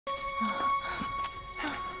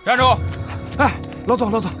站住！哎，老总，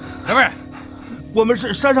老总，什么人？我们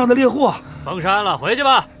是山上的猎户。封山了，回去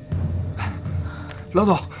吧。老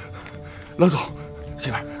总，老总，媳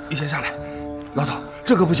妇儿，你先下来。老总，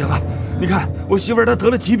这可不行啊！你看我媳妇儿她得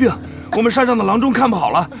了疾病，我们山上的郎中看不好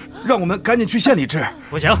了，让我们赶紧去县里治。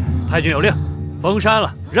不行，太君有令，封山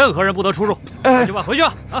了，任何人不得出入。回去吧，回去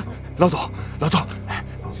吧！啊，老总，老总，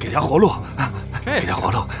给条活路啊！给条活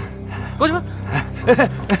路，过去吧。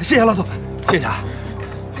谢谢老总，谢谢啊，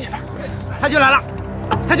媳妇儿。太君来了，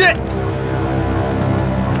太君。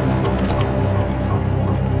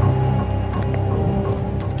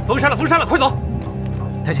 封山了，封山了，快走！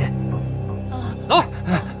太君，走，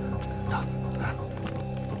走，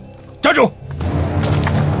站住！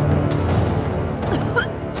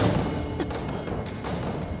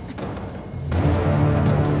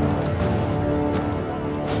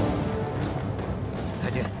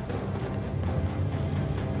太君，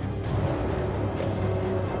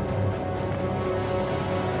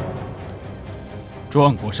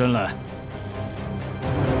转过身来。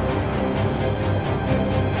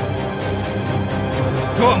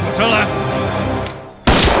 转过身来！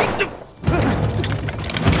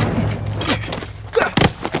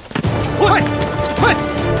快，快！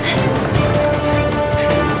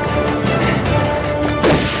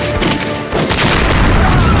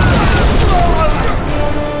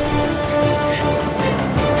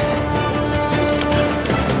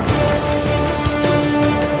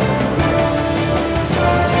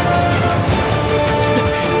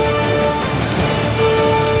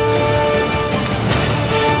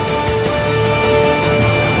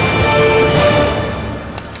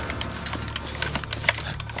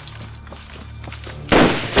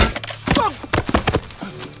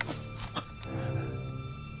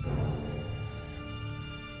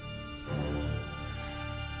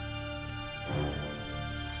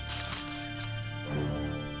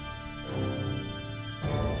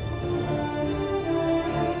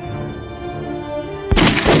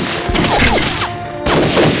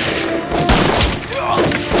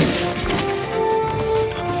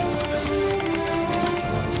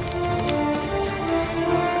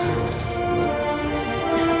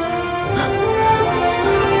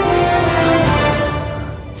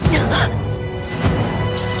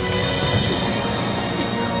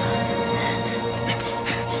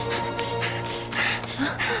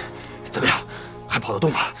跑得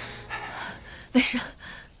动吗？没事。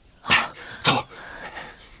走。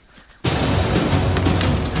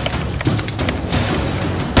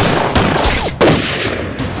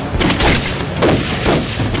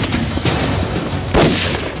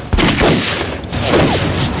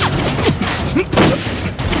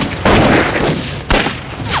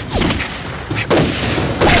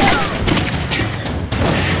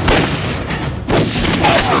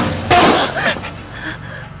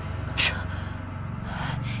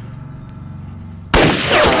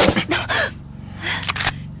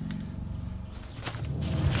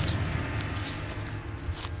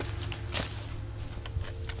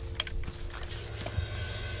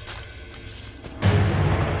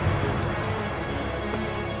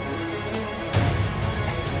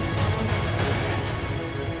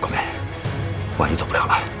万一走不了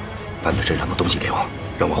了，搬点身上的东西给我，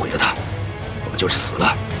让我毁了他。我们就是死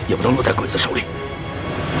了，也不能落在鬼子手里。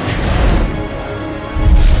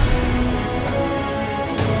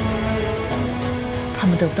他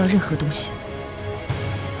们得不到任何东西。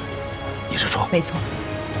你是说？没错，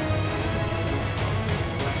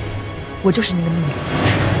我就是那个秘密。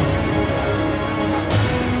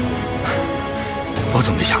我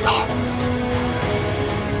怎么没想到？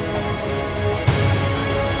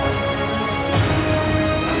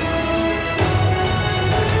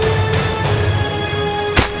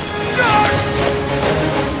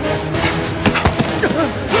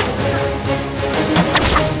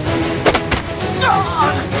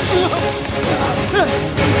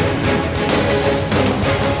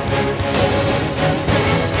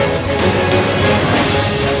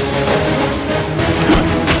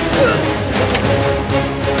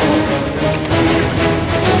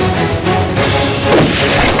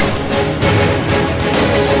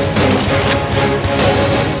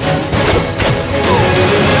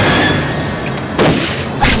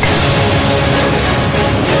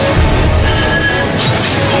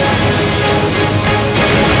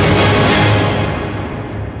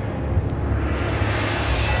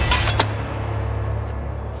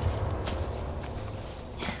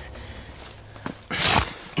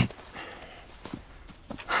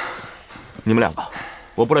 你们两个，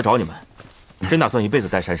我不来找你们，真打算一辈子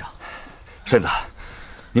待山上。顺子，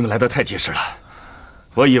你们来得太及时了，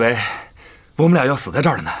我以为我们俩要死在这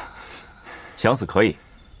儿了呢。想死可以，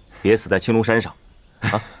别死在青龙山上。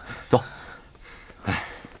啊，走。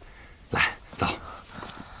来，走。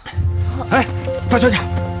哎，大小姐，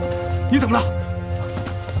你怎么了？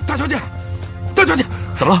大小姐，大小姐，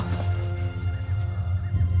怎么了？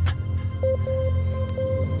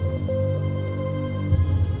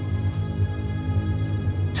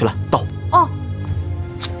去了，到。哦。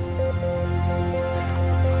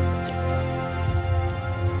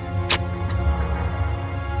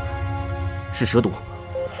是蛇毒。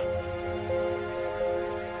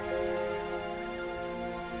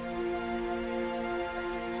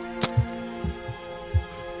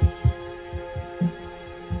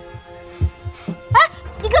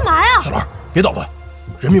你干嘛呀？小兰，别捣乱，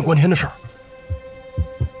人命关天的事儿。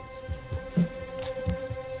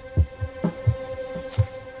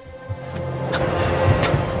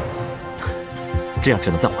这样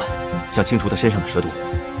只能暂缓。想清除他身上的蛇毒，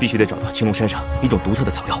必须得找到青龙山上一种独特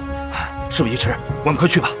的草药。事不宜迟，我们快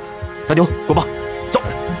去吧。大牛，过报。走，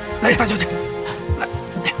来，大小姐，来，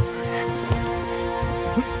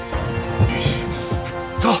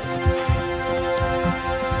走。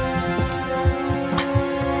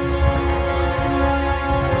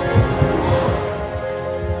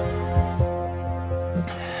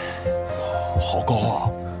好高啊！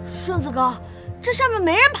顺子哥，这上面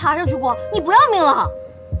没人爬上去过，你不要命了？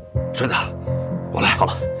顺子，我来。好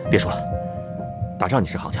了，别说了，打仗你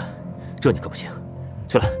是行家，这你可不行。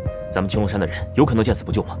翠兰，咱们青龙山的人有可能见死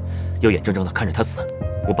不救吗？要眼睁睁地看着他死，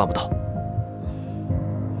我办不到。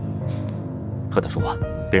和他说话，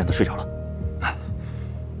别让他睡着了。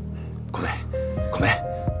孔梅，孔梅，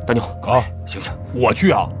大牛啊，醒醒！我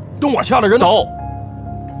去啊，等我下的人呢。走。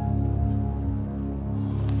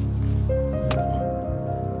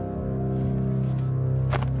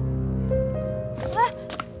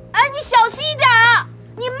哎，你小心一点啊！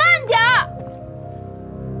你慢点儿。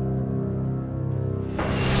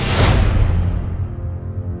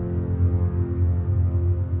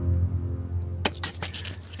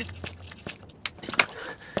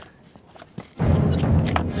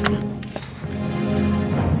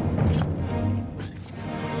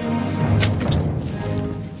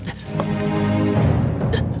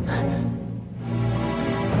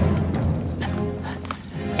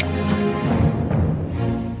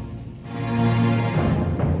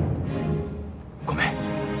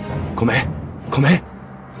孔梅，孔梅，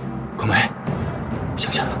孔梅，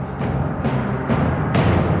醒醒！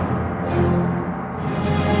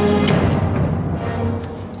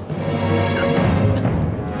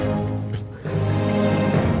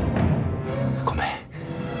孔梅，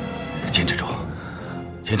坚持住，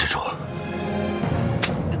坚持住！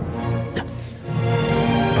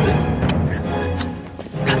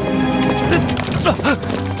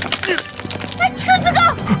哎，顺子哥！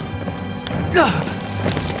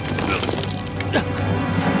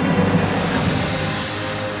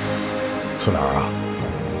孙莲啊，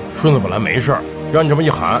顺子本来没事儿，让你这么一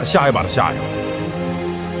喊，下一把就下去了。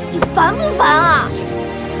你烦不烦啊？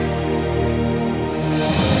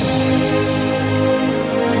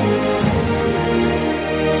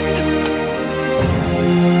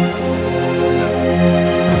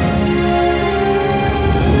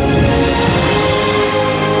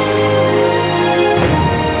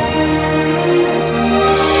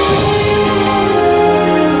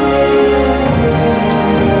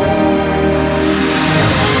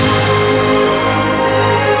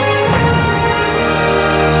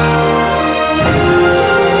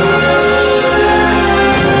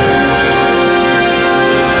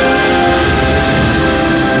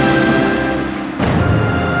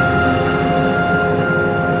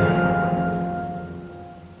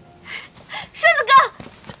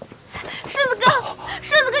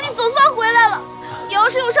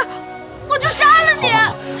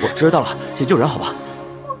知道了，先救人好吧？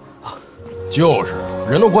就是，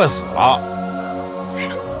人都快死了。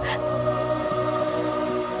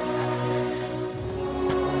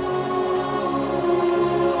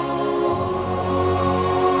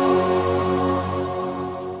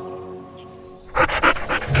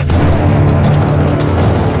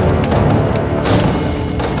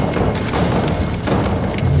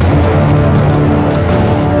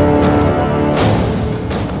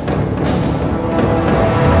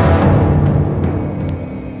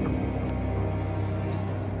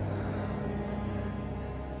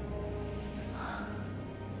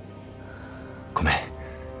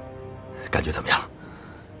感觉怎么样？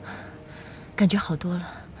感觉好多了，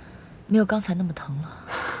没有刚才那么疼了。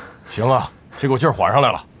行啊，这口气儿缓上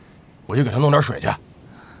来了，我去给他弄点水去。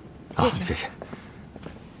谢谢，谢谢。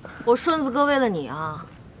我顺子哥为了你啊，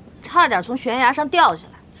差点从悬崖上掉下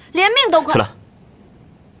来，连命都快。去了，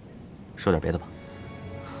说点别的吧。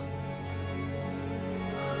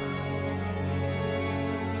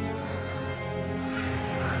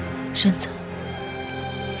顺子，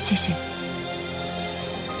谢谢你。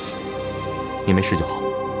你没事就好。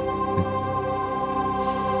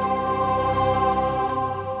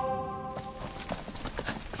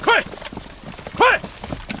快，快！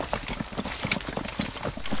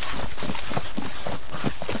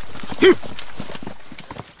停！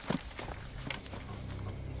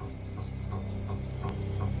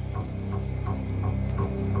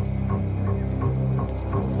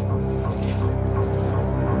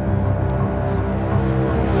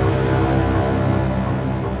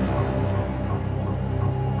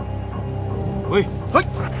喂，嘿，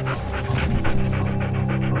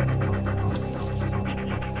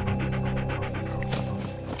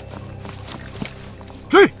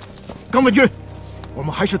追！冈本君，我们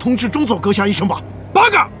还是通知中佐阁下一声吧。八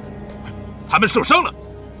个，他们受伤了，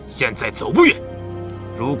现在走不远。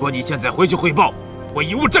如果你现在回去汇报，会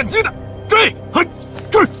贻误战机的。追！嘿，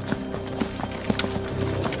追！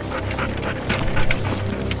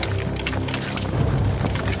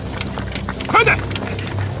快点！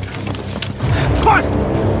快！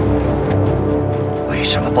为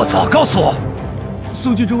什么不早告诉我？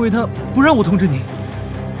宋军中尉他不让我通知你。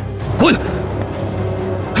滚！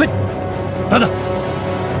嘿，等等，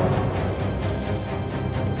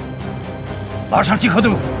马上集合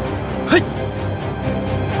队伍。嘿。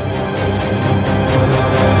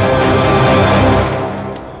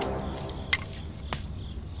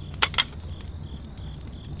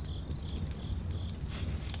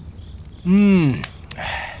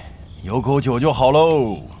有口酒就好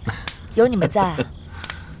喽。有你们在，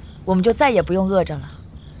我们就再也不用饿着了。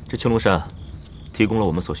这青龙山提供了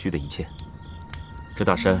我们所需的一切，这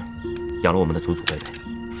大山养了我们的祖祖辈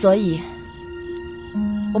辈，所以，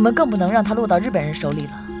我们更不能让它落到日本人手里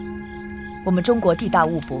了。我们中国地大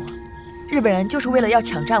物博，日本人就是为了要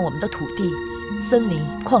抢占我们的土地、森林、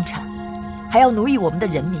矿产，还要奴役我们的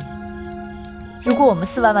人民。如果我们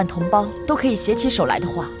4万万同胞都可以携起手来的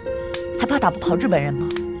话，还怕打不跑日本人吗？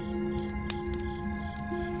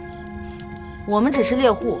我们只是猎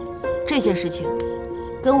户，这些事情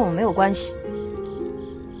跟我们没有关系。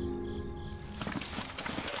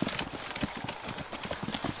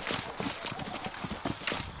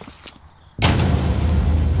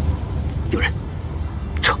有人，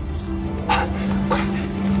撤！快！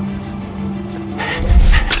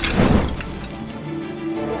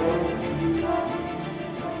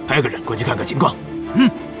派个人过去看看情况。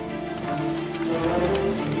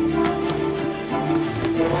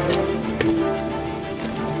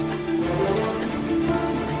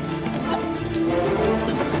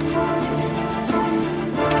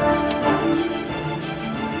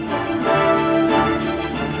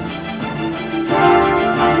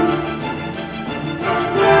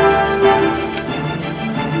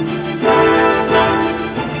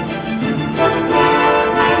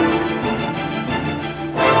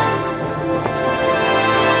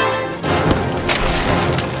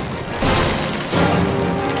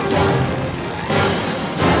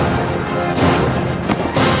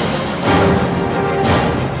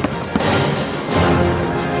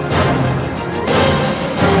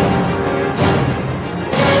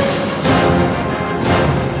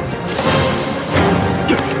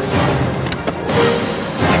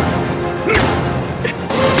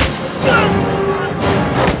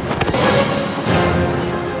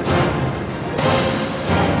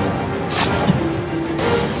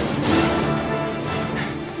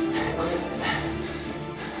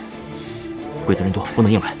鬼子人多，不能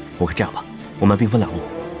硬来。我看这样吧，我们兵分2路，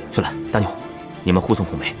翠兰、大妞，你们护送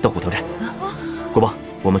孔梅到虎头寨。国邦，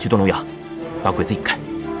我们去断龙崖，把鬼子引开。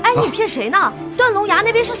哎，你骗谁呢？断龙崖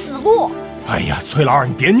那边是死路。哎呀，崔老二，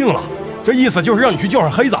你别拧了，这意思就是让你去叫上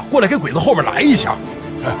黑子过来给鬼子后面来一下。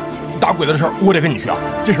哎，打鬼子的事儿我得跟你去啊，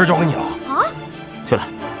这事儿交给你了。啊！翠兰，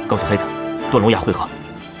告诉黑子，断龙崖会合。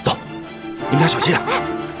走，你们俩小心啊！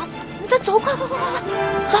你再走，快，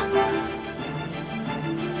走。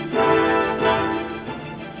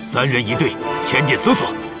 3人一队，前进搜索。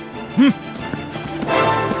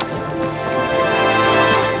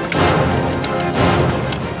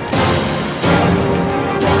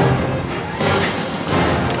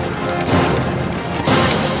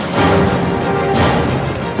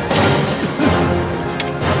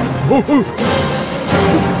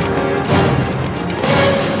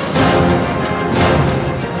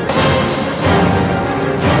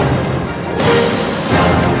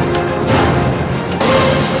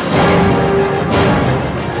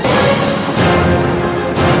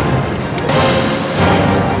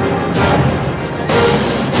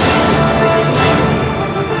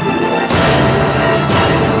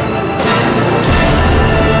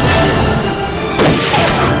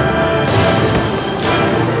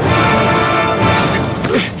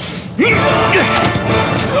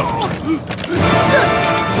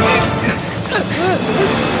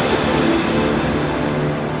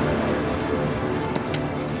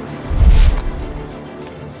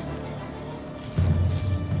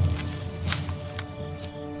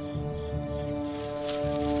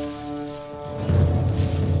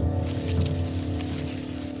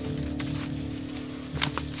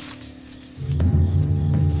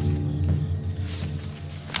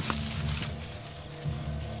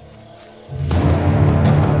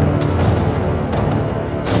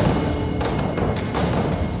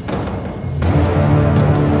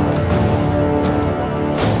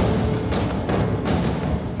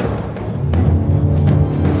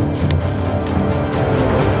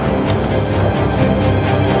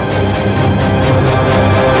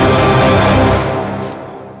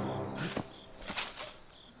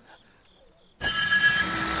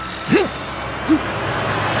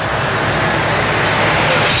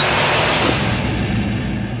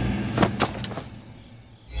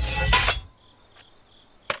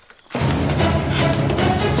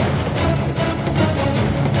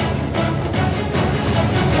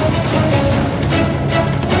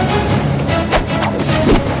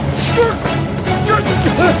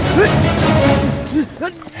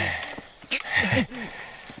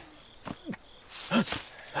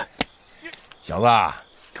小子，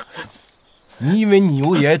你以为你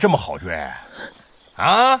牛爷这么好追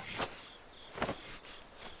啊？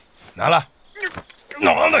拿来，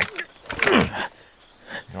拿来，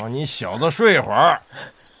让你小子睡一会儿。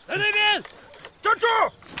在那边，站住！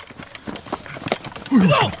别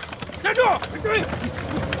动！站住！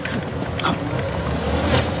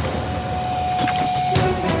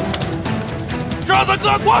狮子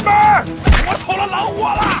哥，关门！我偷了狼窝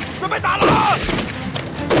了，准备打狼！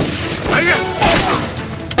来人！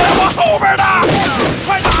在我后边的，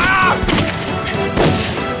快打呀！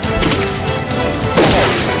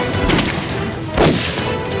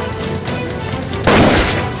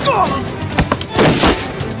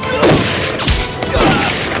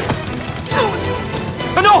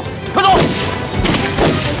站住！快走！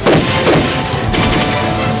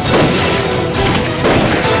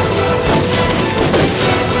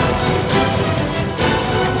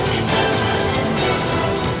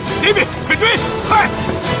李比，快追！快！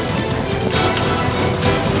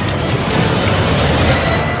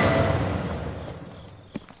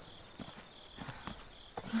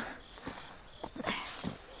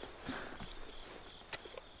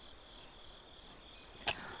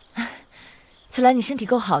翠兰，你身体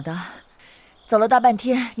够好的，走了大半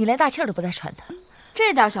天，你连大气儿都不带喘的。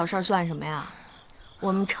这点小事算什么呀？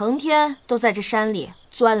我们成天都在这山里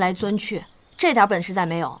钻来钻去，这点本事再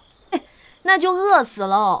没有，那就饿死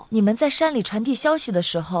喽。你们在山里传递消息的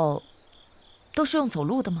时候，都是用走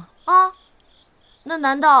路的吗？啊，那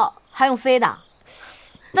难道还用飞的？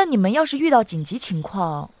那你们要是遇到紧急情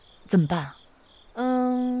况怎么办啊？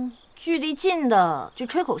距离近的就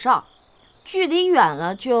吹口哨，距离远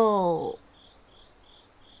了就……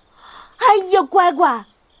哎呀，乖乖，我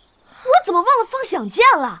怎么忘了放响箭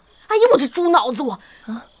了？哎呀，我这猪脑子我！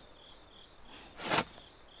啊！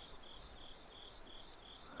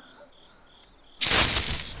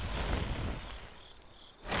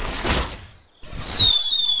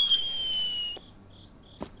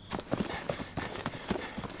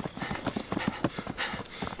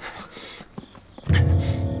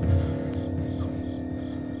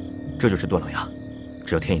这就是断狼崖，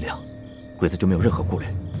只要天一亮，鬼子就没有任何顾虑。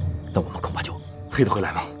但我们恐怕就……黑子会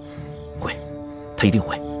来吗？会，他一定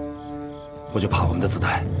会。我就怕我们的子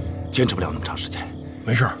弹坚持不了那么长时间。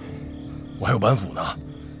没事，我还有板斧呢。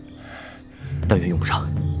弹源用不上。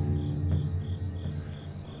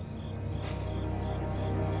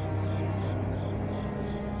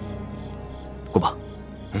顾宝，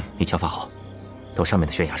你枪发好，到上面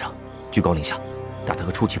的悬崖上，居高临下，打他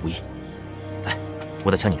个出其不意。来，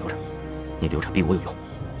我的枪你留着，你留着比我有用。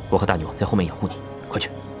我和大牛在后面掩护你，快去。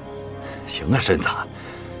行啊，身子。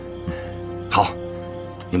好，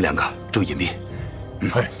你们两个注意隐蔽。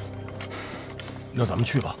哎，那咱们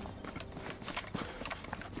去吧。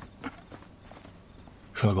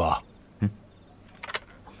顺子哥，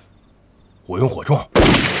我用火撞。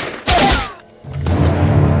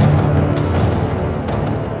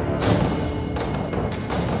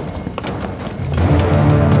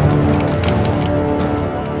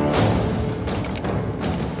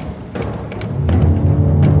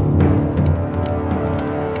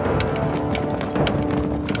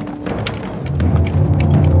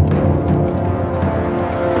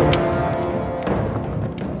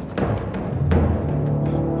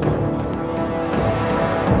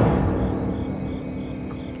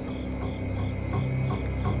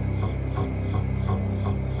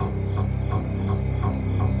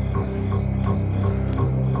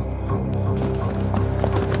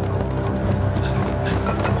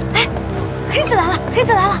黑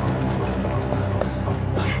子来了！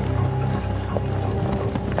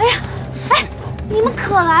哎呀，哎，你们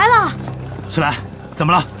可来了！翠兰，怎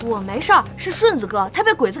么了？我没事儿，是顺子哥，他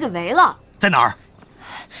被鬼子给围了。在哪儿？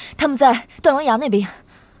他们在断狼崖那边。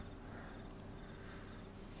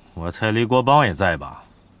我猜黎国邦也在吧？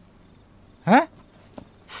哎，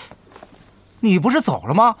你不是走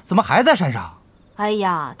了吗？怎么还在山上？哎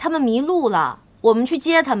呀，他们迷路了，我们去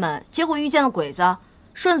接他们，结果遇见了鬼子。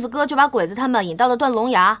顺子哥就把鬼子他们引到了断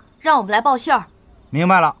龙崖，让我们来报信儿。明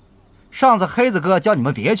白了，上次黑子哥叫你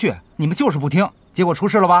们别去，你们就是不听，结果出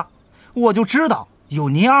事了吧？我就知道有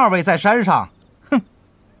您二位在山上，哼，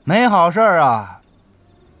没好事啊！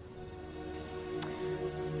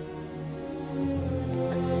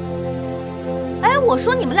哎，我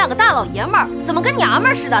说你们两个大老爷们儿怎么跟娘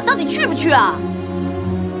们儿似的？到底去不去啊？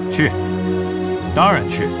去，当然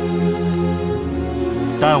去。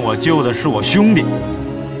但我救的是我兄弟。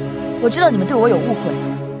我知道你们对我有误会。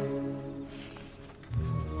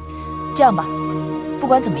这样吧，不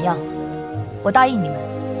管怎么样，我答应你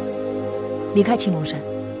们，离开青龙山。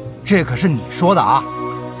这可是你说的啊！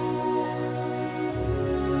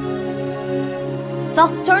走，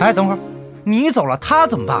叫人。哎，等会儿，你走了，他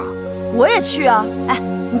怎么办啊？我也去啊！哎，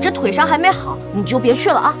你这腿伤还没好，你就别去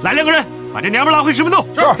了啊！来2个人，把这娘们拉回石门洞。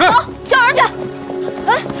是。走，叫人去。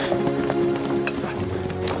哎，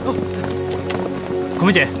孔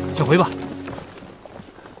梅姐，先回吧。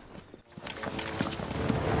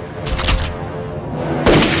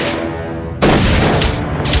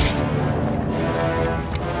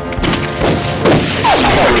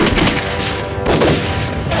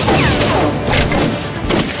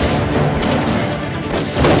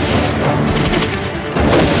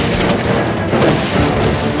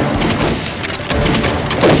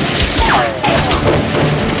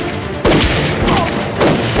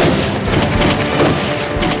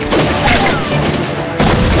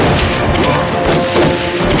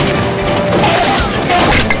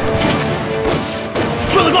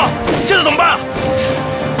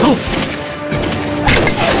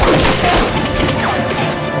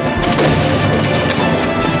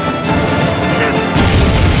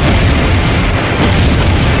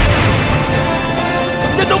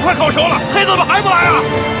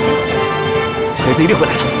黑子一定会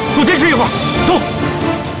来的，多坚持一会儿。走。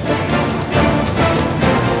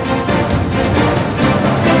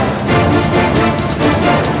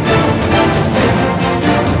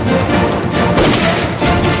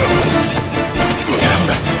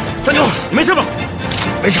战牛，你没事吧？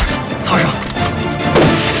没事，擦伤。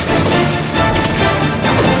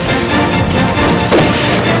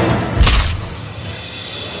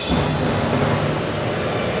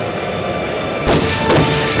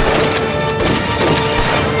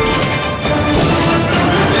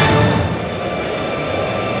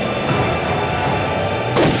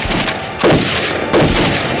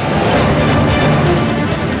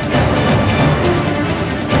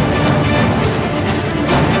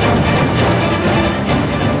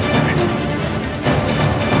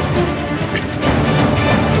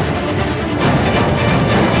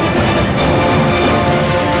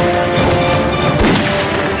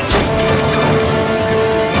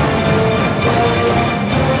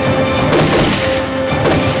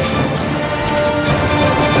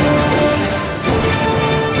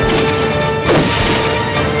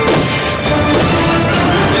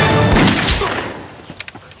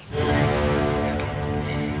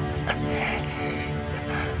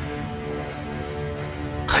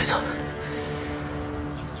孩子，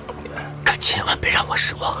可千万别让我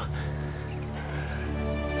失望。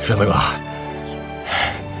顺子哥，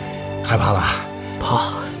害怕了？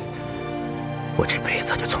怕？我这辈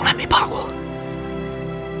子就从来没怕过。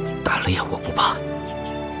打猎我不怕，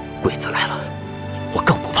鬼子来了，我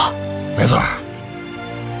更不怕。没错，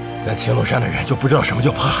咱青龙山的人就不知道什么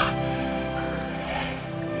叫怕。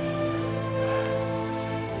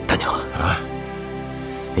大牛啊，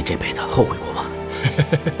你这辈子后悔过吗？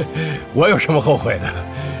我有什么后悔的？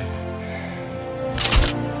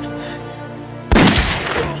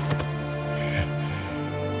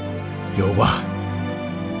有吧？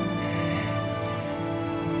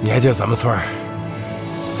你还记得咱们村儿、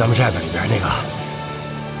咱们寨子里边那个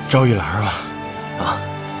赵玉兰吗？啊，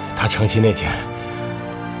她成亲那天，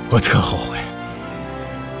我特后悔。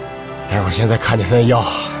但是我现在看见她那腰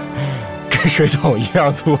跟水桶一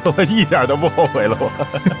样粗，我一点都不后悔了。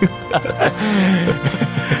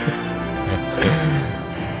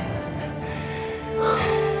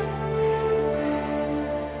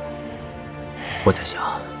我在想，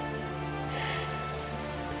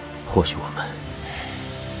或许我们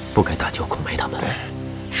不该搭救孔梅他们。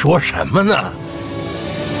说什么呢？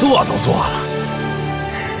做都做了，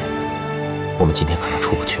我们今天可能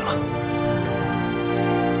出不去了。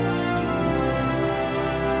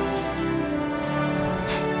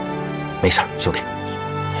没事，兄弟，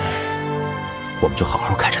我们就好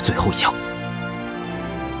好干这最后一枪。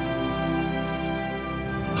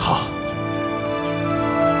好。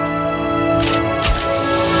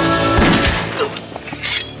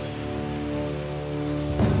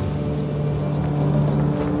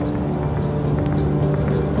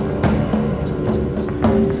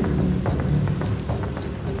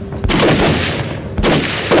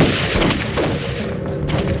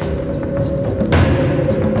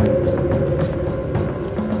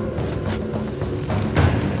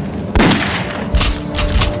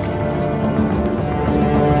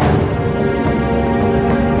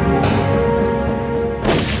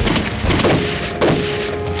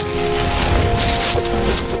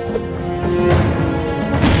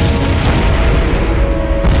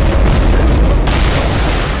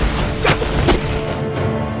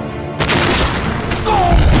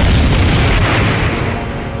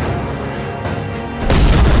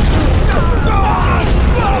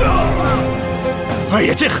哎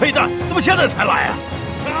呀，这黑蛋怎么现在才来啊？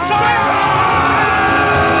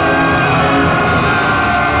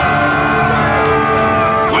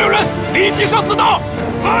所有人立即上刺刀！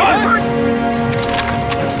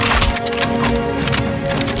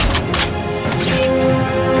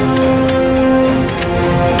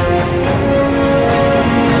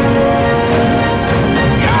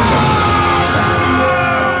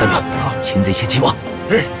大牛，擒贼先擒王。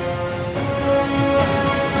哎。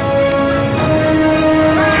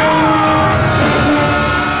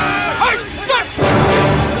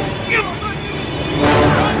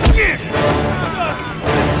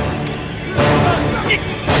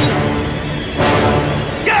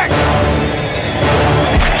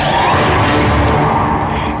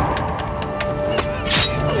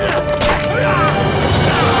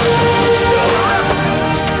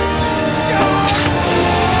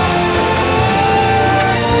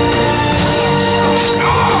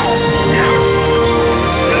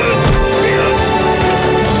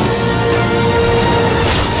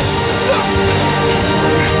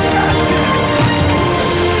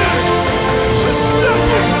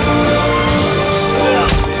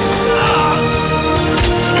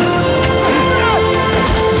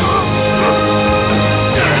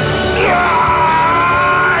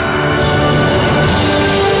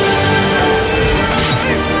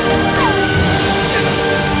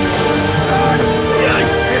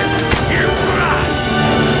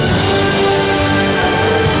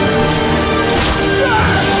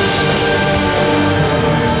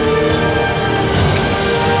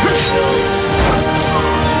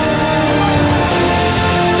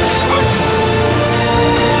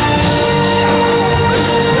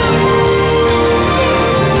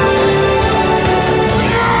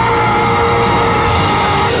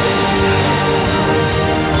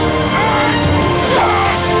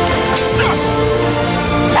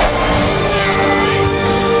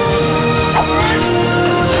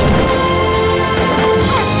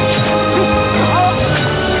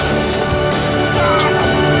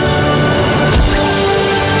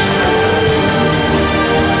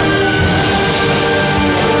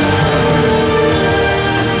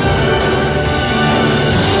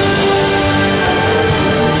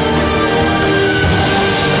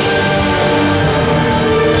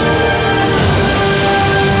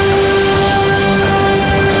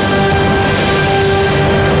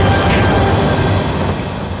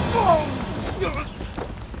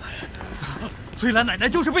 翠兰奶奶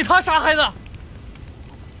就是被他杀害的。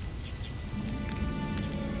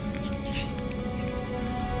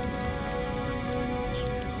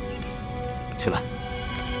翠兰，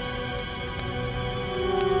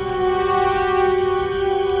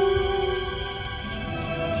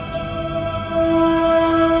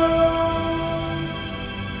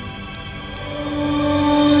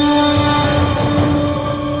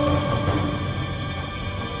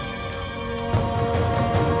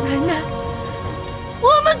奶奶，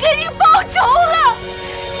我们给您报仇了！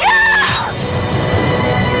呀！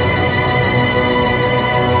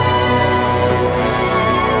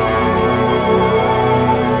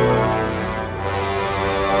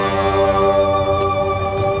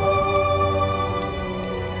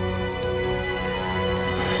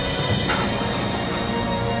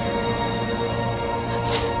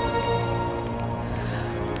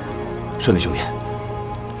 顺利兄弟，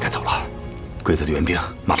该走了。鬼子的援兵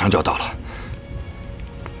马上就要到了。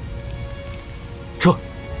撤！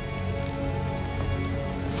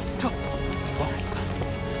撤！走！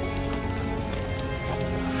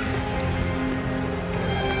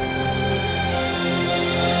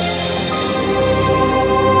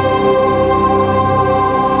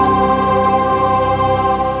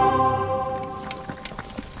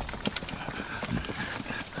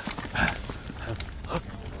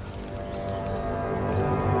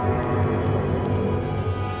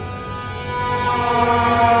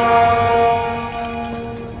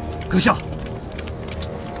阁下，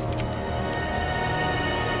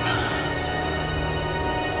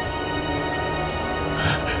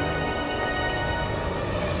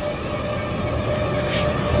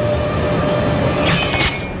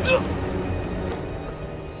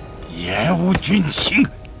延误军情，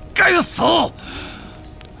该死！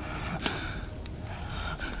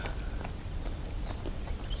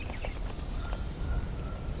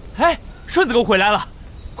哎，顺子哥回来了，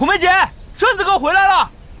孔梅姐，顺子哥回来了。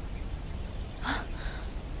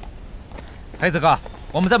 黑子哥，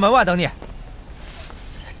我们在门外等你。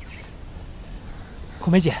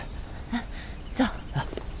孔梅姐，走。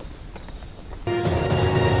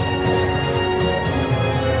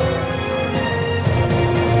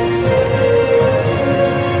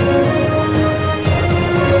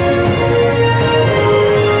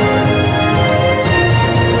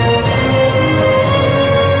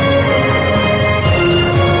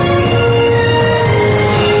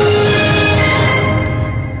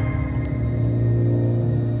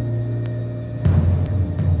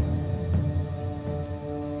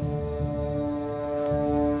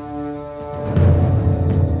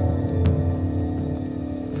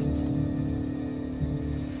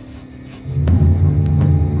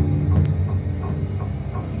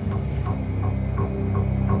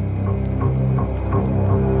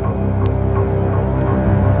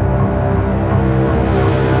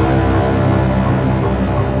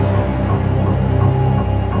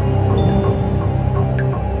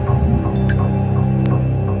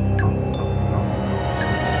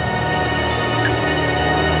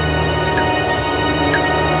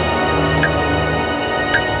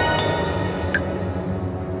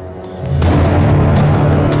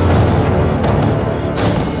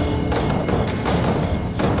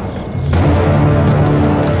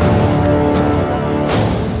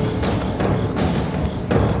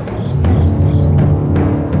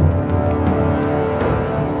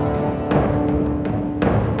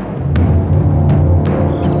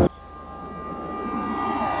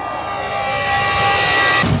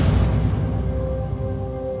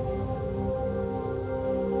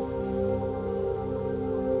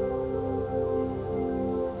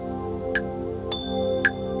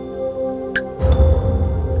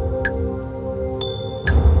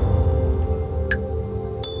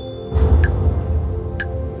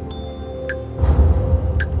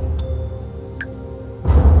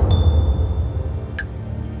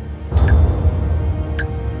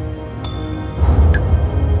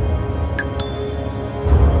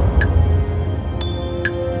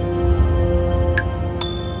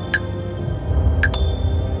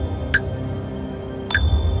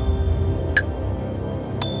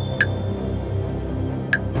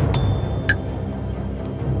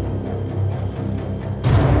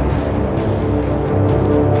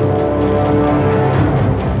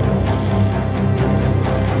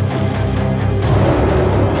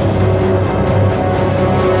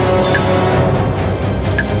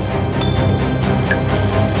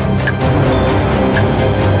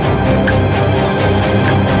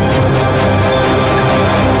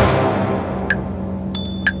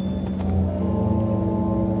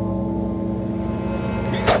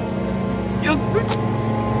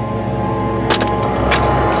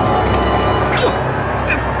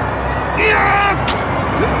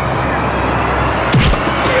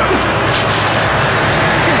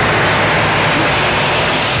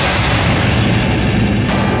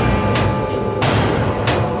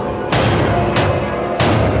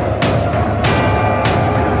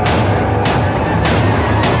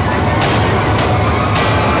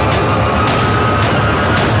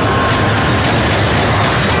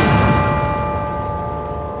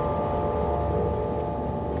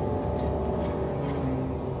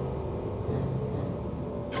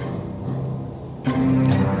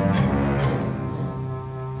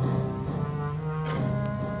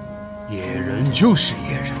就是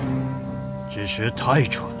野人，只是太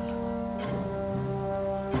蠢了。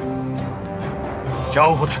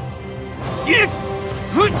招呼他。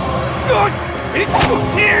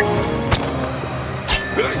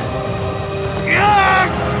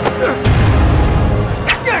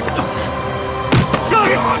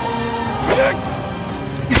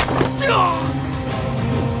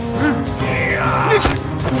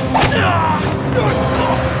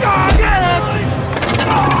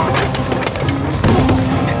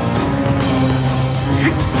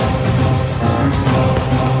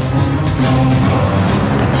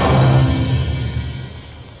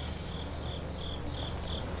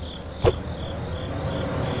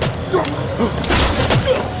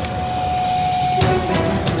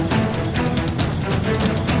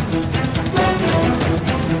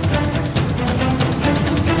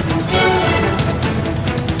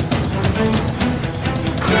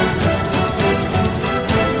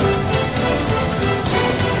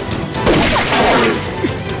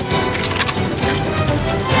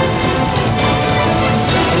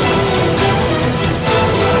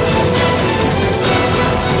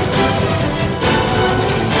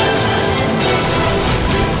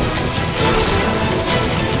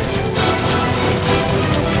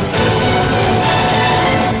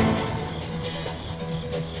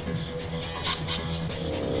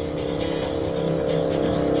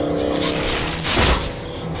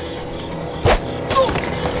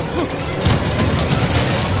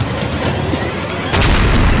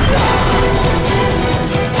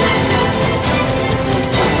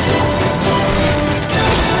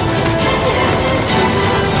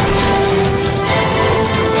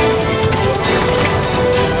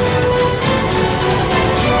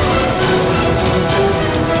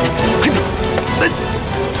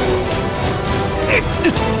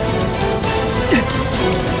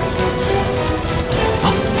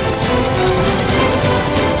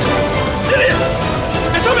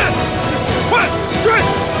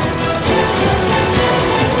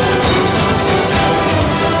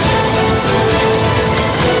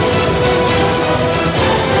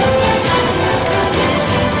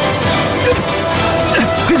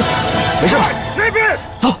没事吧？那边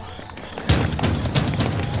走。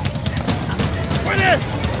快点，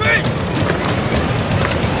追！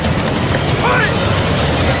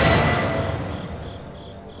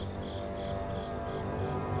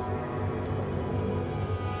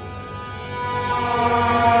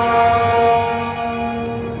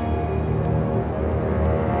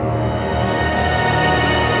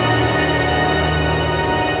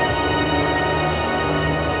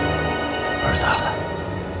儿子，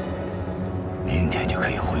明天就可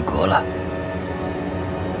以回国了。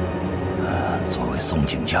作为松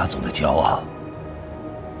井家族的骄傲，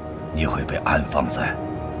你会被安放在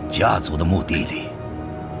家族的墓地里。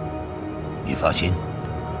你放心，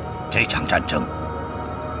这场战争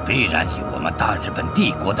必然以我们大日本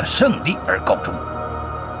帝国的胜利而告终。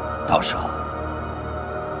到时候，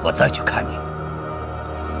我再去看你。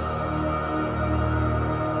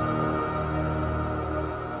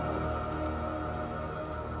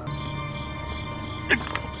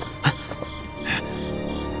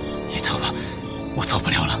你走了，我走不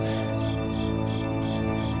了了。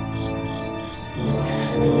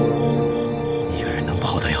你一个人能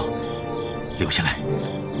跑得了，留下来，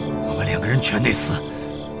我们两个人全得死。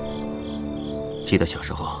记得小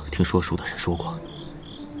时候听说书的人说过，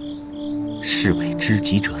士为知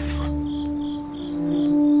己者死。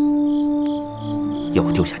要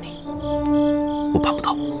我丢下你，我办不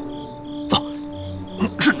到。走，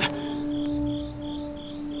顺子，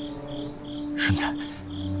顺子，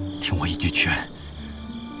听我一句劝，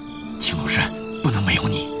青龙山不能没有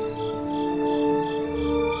你，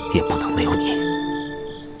也不能没有你。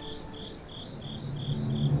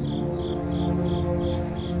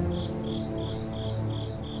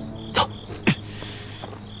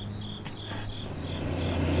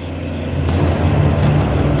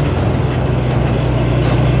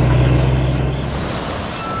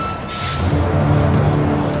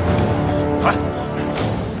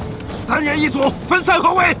3人一组，分3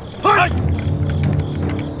后卫。嗨！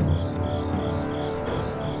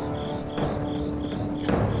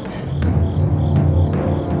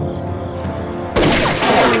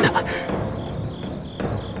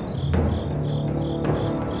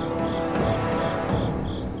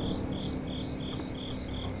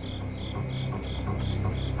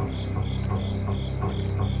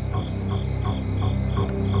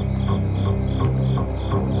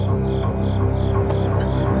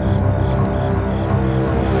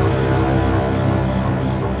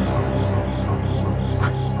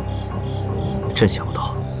真想不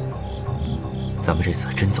到，咱们这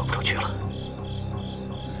次真走不出去了。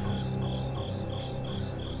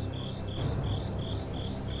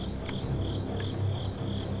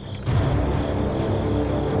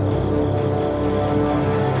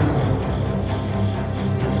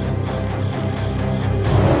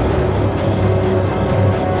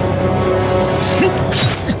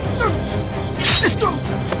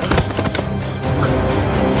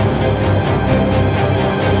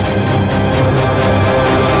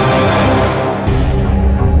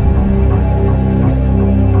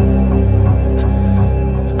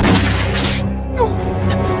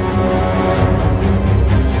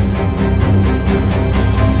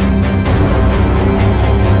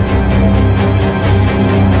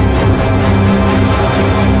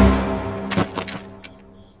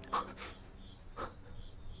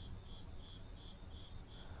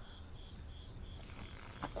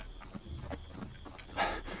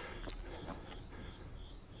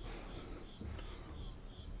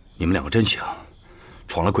你们两个真行，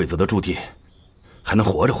闯了鬼子的驻地，还能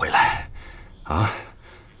活着回来，啊！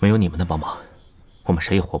没有你们的帮忙，我们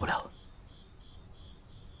谁也活不了。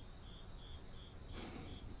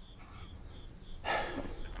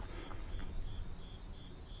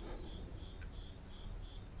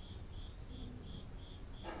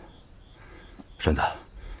顺子，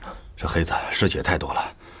这黑子失血太多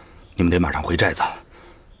了，你们得马上回寨子。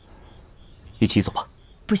一起走吧。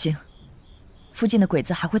不行，附近的鬼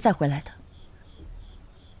子还会再回来的。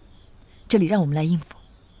这里让我们来应付。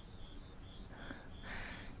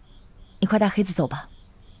你快带黑子走吧，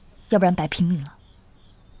要不然白拼命了。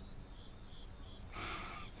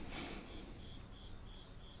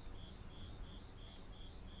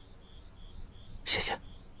谢谢。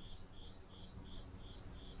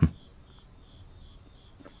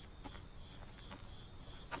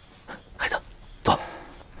孩子，走。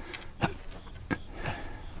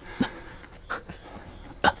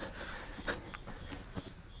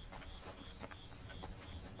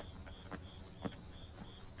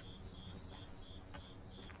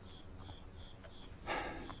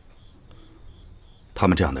他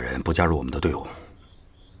们这样的人不加入我们的队伍，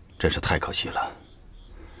真是太可惜了。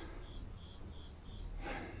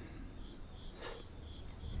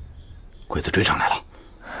鬼子追上来了，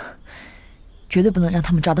绝对不能让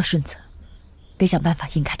他们抓到顺子，得想办法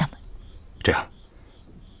引开他们。这样，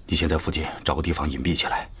你先在附近找个地方隐蔽起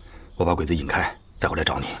来，我把鬼子引开，再回来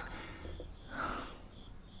找你。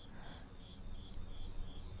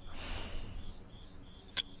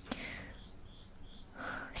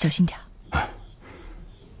小心点。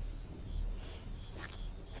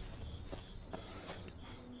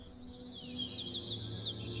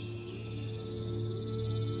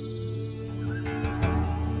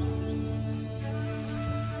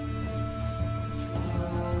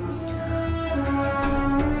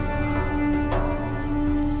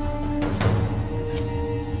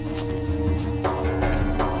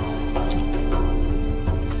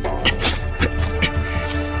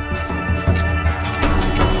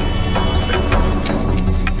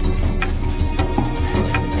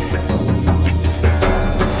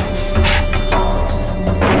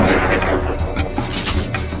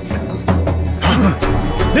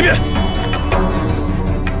那边。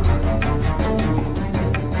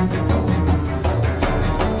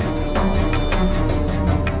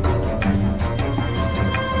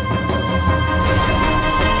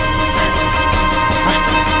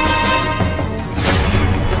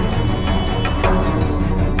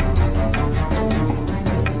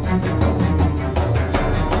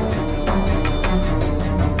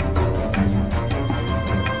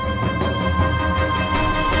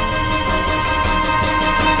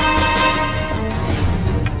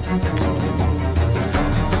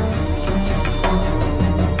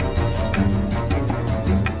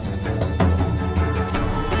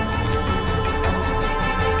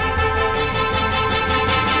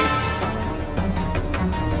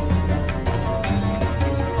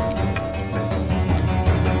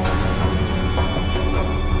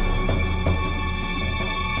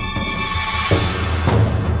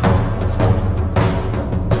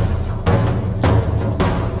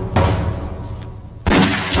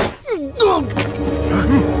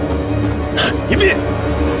隐蔽！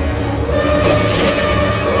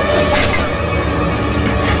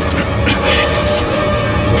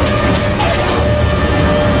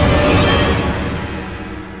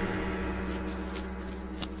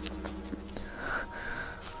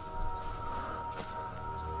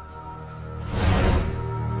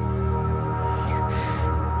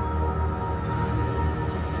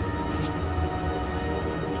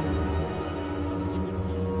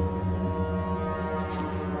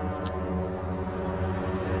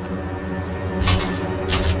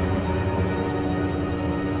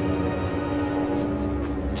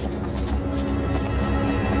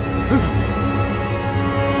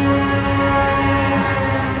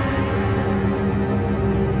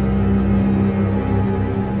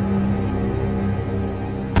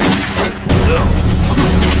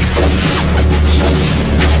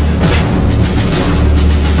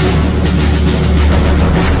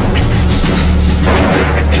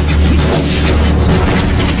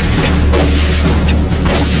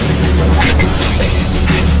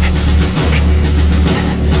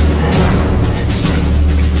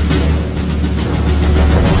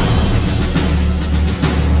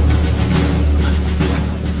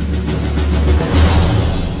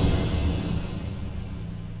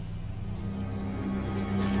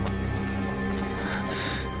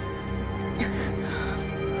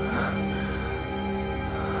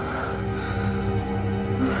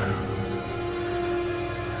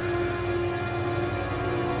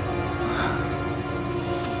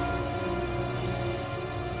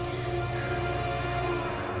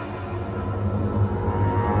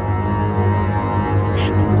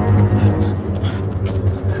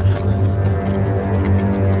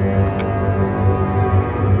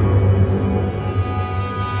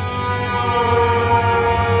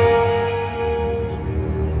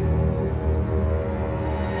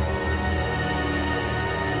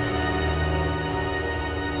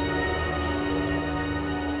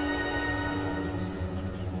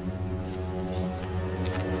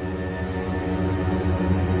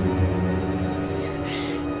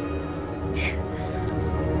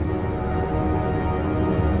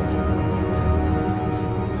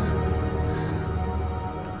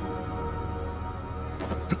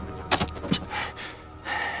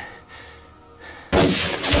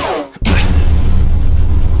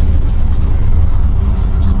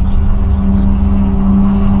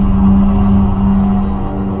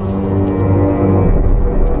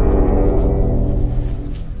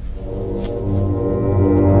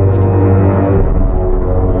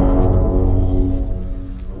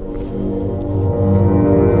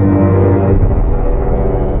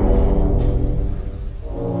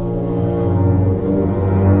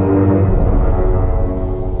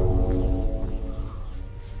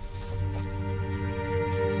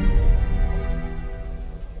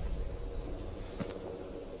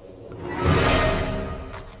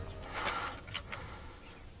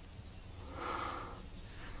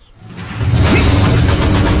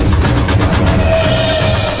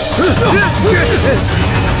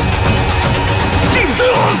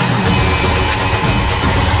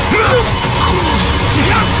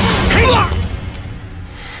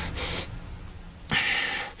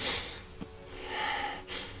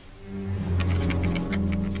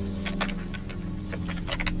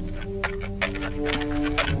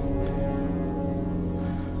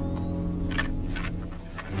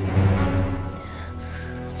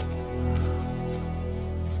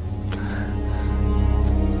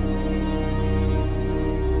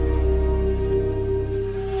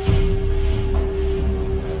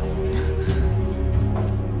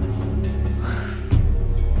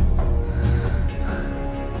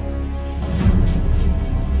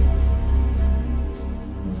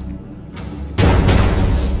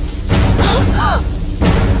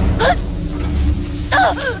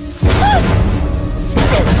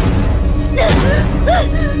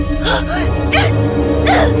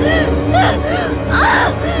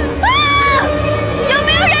有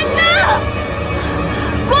没有人呢？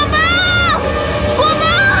国宝，国宝，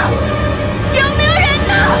有没有人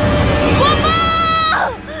呢？国宝，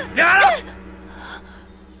别来了！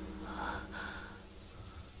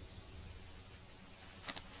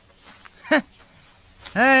哼！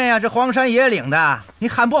哎呀，这荒山野岭的，你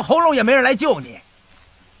喊破喉咙也没人来救你。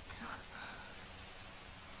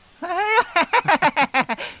哎呀，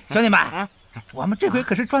兄弟们，我们这回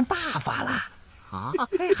可是赚大发了啊！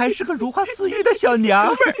还是个如花似玉的小娘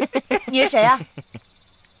们儿。你是谁呀？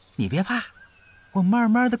你别怕，我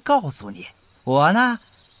慢慢的告诉你。我呢，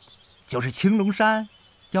就是青龙山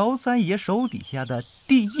姚三爷手底下的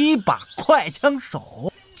第一把快枪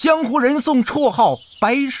手，江湖人送绰号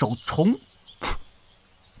白手虫，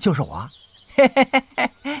就是我。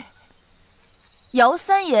姚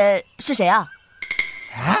三爷是谁啊？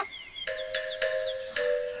啊？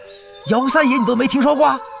姚三爷你都没听说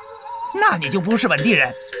过？那你就不是本地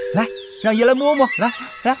人。来，让爷来摸摸，来，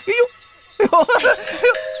哎呦，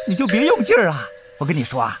你就别用劲儿啊！我跟你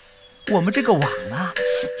说啊，我们这个网呢，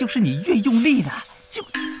就是你越用力呢，就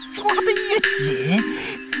抓得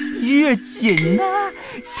越紧呢，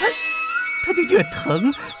它就越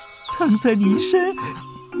疼，疼在你身，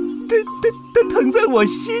它疼在我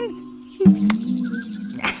心。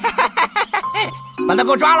把它给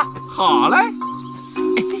我抓了！好嘞。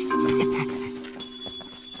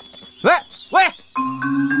喂！哎呀，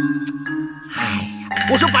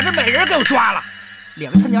我说把这美人给我抓了！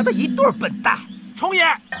两个他娘的一对笨蛋！虫爷，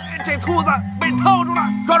这兔子被套住了，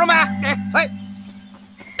抓住没？哎！哎呦！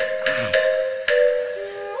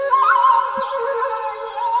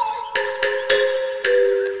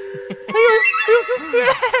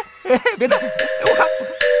别动！我看！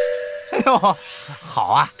哎呦，好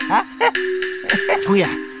啊！啊！虫爷，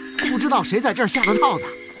不知道谁在这儿下的套子，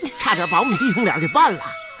差点把我们弟兄俩给办了。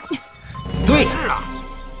对，是啊，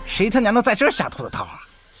谁他娘的在这儿下兔子套啊？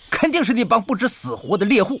肯定是那帮不知死活的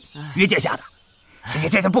猎户约界下的。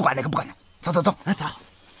行，不管那个，不管那个，走，走。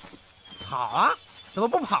跑啊！怎么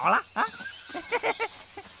不跑了啊？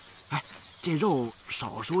哎，这肉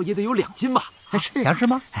少说也得有2斤吧？是，想吃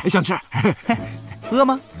吗？想吃。饿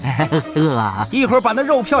吗？饿啊！一会儿把那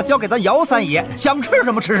肉票交给咱姚三爷，想吃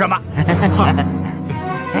什么吃什么。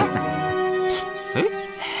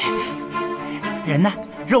人呢？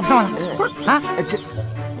肉票呢？不是啊，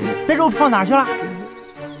那肉票哪去了？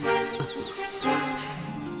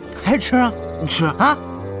还吃啊？吃啊？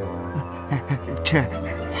吃！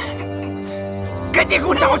赶紧给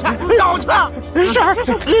我找去！找去！是。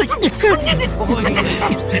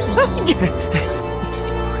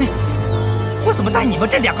我怎么带你们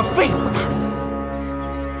这2个废物呢？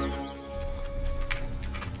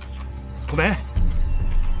孔梅，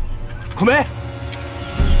孔梅。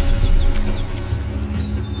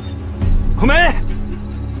孔梅，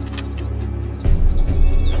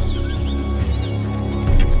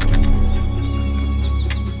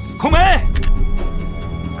孔梅，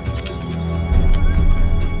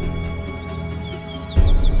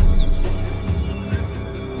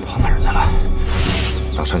跑哪儿去了？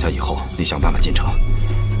到山下以后，你想办法进城，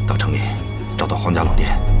到城里找到皇家老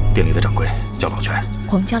店，店里的掌柜叫老全。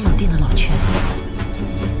皇家老店的老全。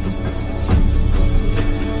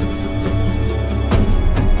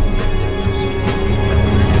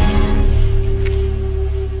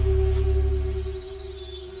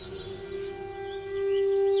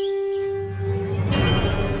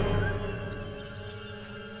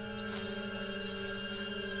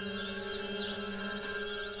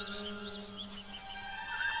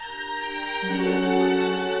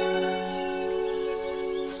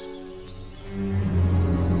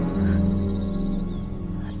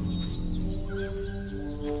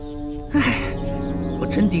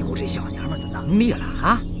真低估这小娘们的能力了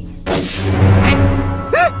啊！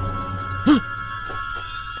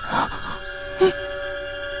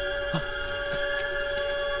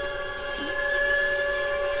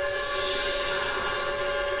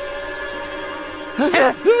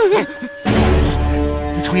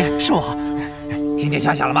虫爷，是我。听见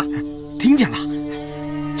枪响了吗？听见了。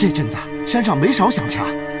这阵子山上没少响枪，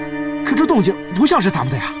可这动静不像是咱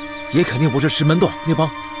们的呀。也肯定不是石门洞那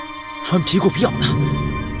帮穿皮裤皮袄的。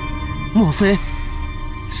莫非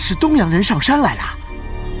是东洋人上山来了？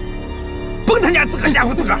崩他娘自个儿吓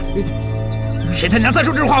唬自个儿！谁他娘再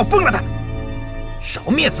说这种话，我崩了他！少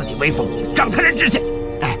灭自己威风，长他人志气！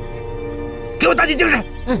哎，给我打起精神！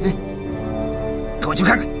跟我去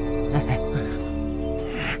看看。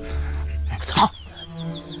走。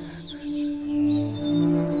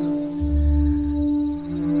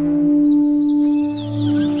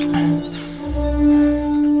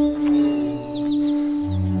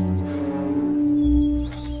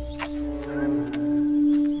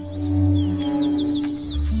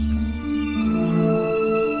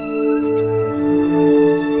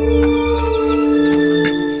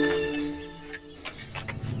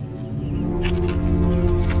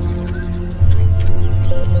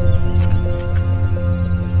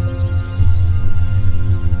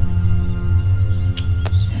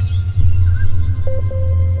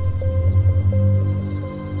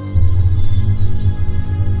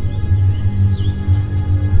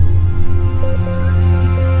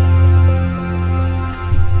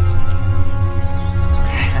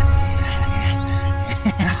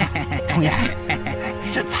崇爷，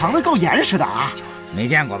这藏得够严实的啊！没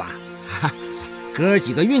见过吧？哥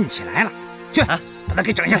几个运气来了，去把他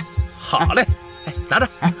给整下来。好嘞，拿着。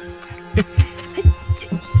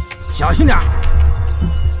小心点。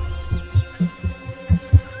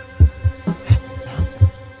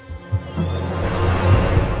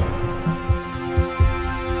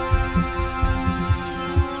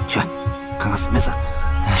去，看看死没死。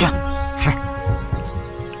去。是。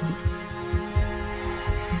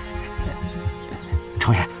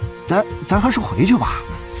崇爷，咱还是回去吧。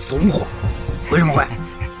怂货，回什么回？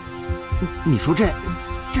你说这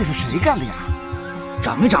是谁干的呀？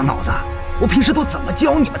长没长脑子？我平时都怎么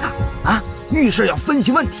教你们的啊？遇事要分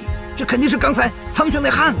析问题，这肯定是刚才藏枪那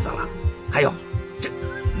汉子了。还有，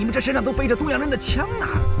你们这身上都背着东洋人的枪啊！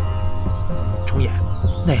崇爷，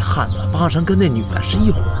那汉子帮上跟那女的是一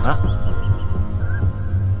伙的。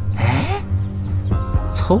哎，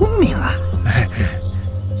聪明啊！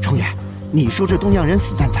崇爷，你说这东洋人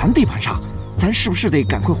死在咱地盘上，咱是不是得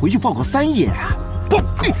赶快回去报告三爷啊？报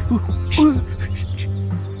告！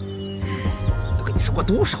都跟你说过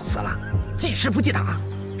多少次了，记事不记打，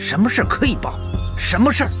什么事可以报，什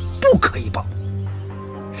么事不可以报。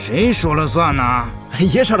谁说了算呢？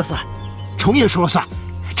爷说了算，崇爷说了算，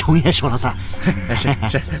崇爷说了算。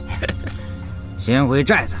是。先回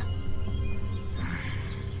寨子。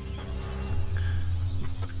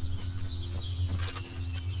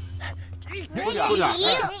出去。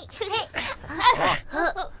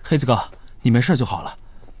黑子哥，你没事就好了。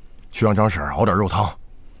去让张婶熬点肉汤，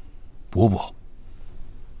补补。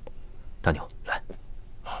大牛，来。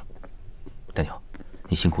大牛，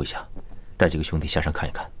你辛苦一下，带几个兄弟下山看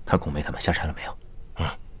一看，看孔梅他们下山了没有？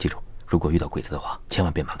记住，如果遇到鬼子的话，千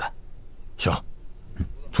万别蛮干。行。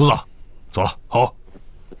秃子，走了。好。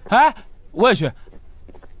哎，我也去。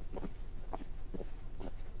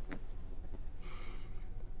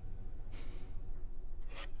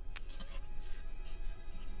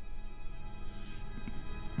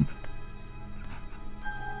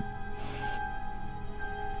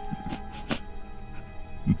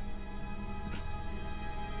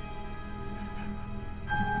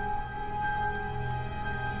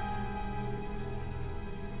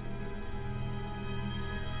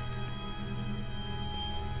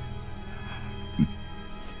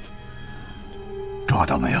抓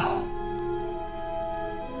到没有？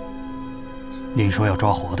您说要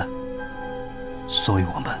抓活的，所以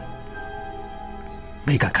我们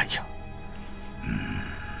没敢开枪。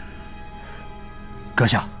阁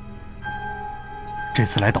下，这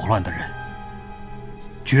次来捣乱的人，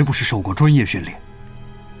绝不是受过专业训练，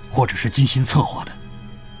或者是精心策划的。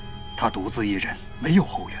他独自一人，没有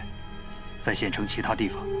后援，在县城其他地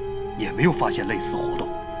方也没有发现类似活动。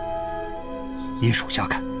依属下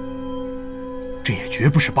看，这也绝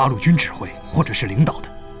不是八路军指挥或者是领导的，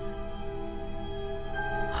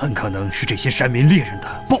很可能是这些山民猎人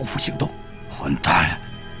的报复行动。混蛋！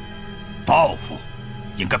报复，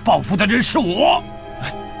应该报复的人是我。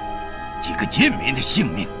几个贱民的性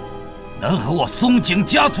命，能和我松井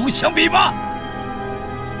家族相比吗？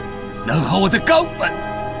能和我的肛门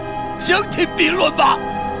相提并论吗？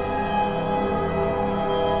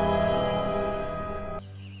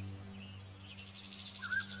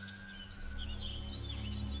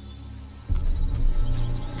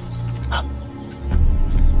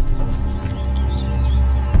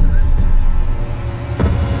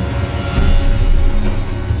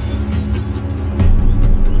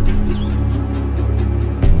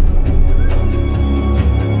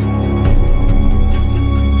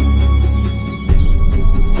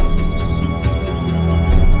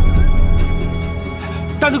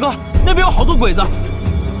大头哥，那边有好多鬼子。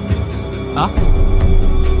啊？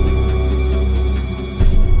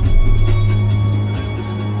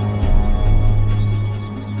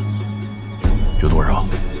有多少？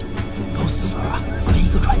都死了，没一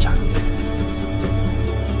个喘气儿。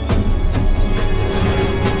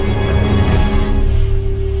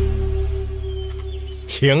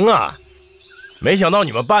行啊，没想到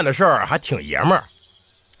你们办的事儿还挺爷们儿。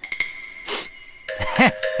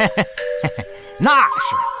那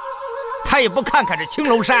是，他也不看看这青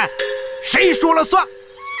龙山，谁说了算？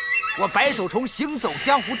我白手虫行走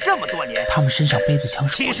江湖这么多年，他们身上背的枪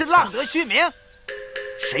是岂是浪得虚名？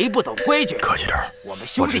谁不懂规矩？客气点，我们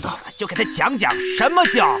兄弟几个就给他讲讲什么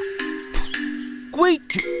叫规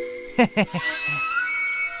矩。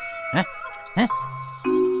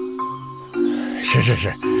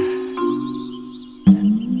是。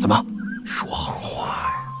怎么说横话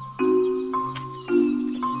呀？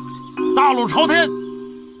大路朝天！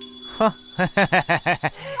哼，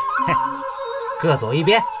各走一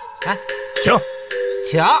边，来，请。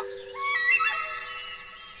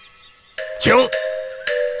请，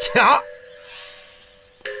抢！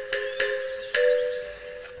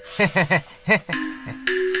嘿嘿嘿嘿嘿。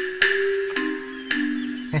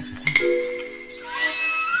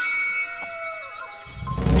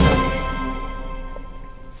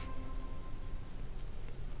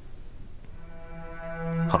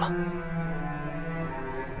好了。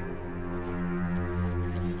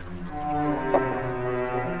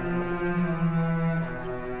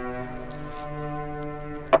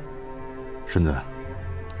顺子，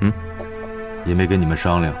也没跟你们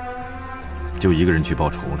商量，就一个人去报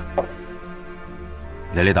仇了。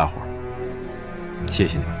连累大伙儿，谢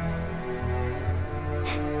谢你们。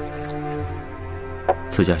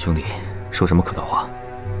自家兄弟说什么客套话？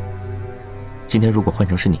今天如果换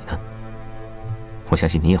成是你呢？我相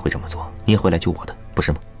信你也会这么做，你也会来救我的，不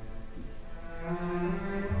是吗？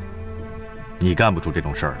你干不出这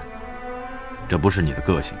种事儿来，这不是你的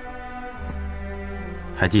个性。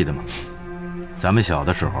还记得吗？咱们小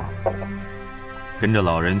的时候，跟着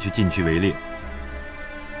老人去禁区围猎，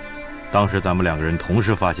当时咱们2个人同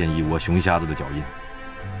时发现一窝熊瞎子的脚印，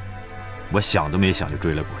我想都没想就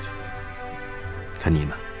追了过去。可你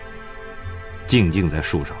呢，静静在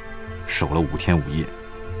树上守了5天5夜，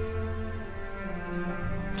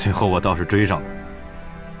最后我倒是追上了，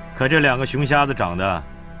可这2个熊瞎子长得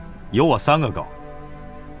有我3个高，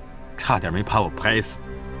差点没把我拍死。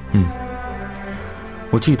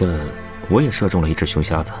我记得我也射中了一只熊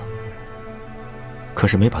瞎子，可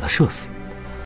是没把它射死。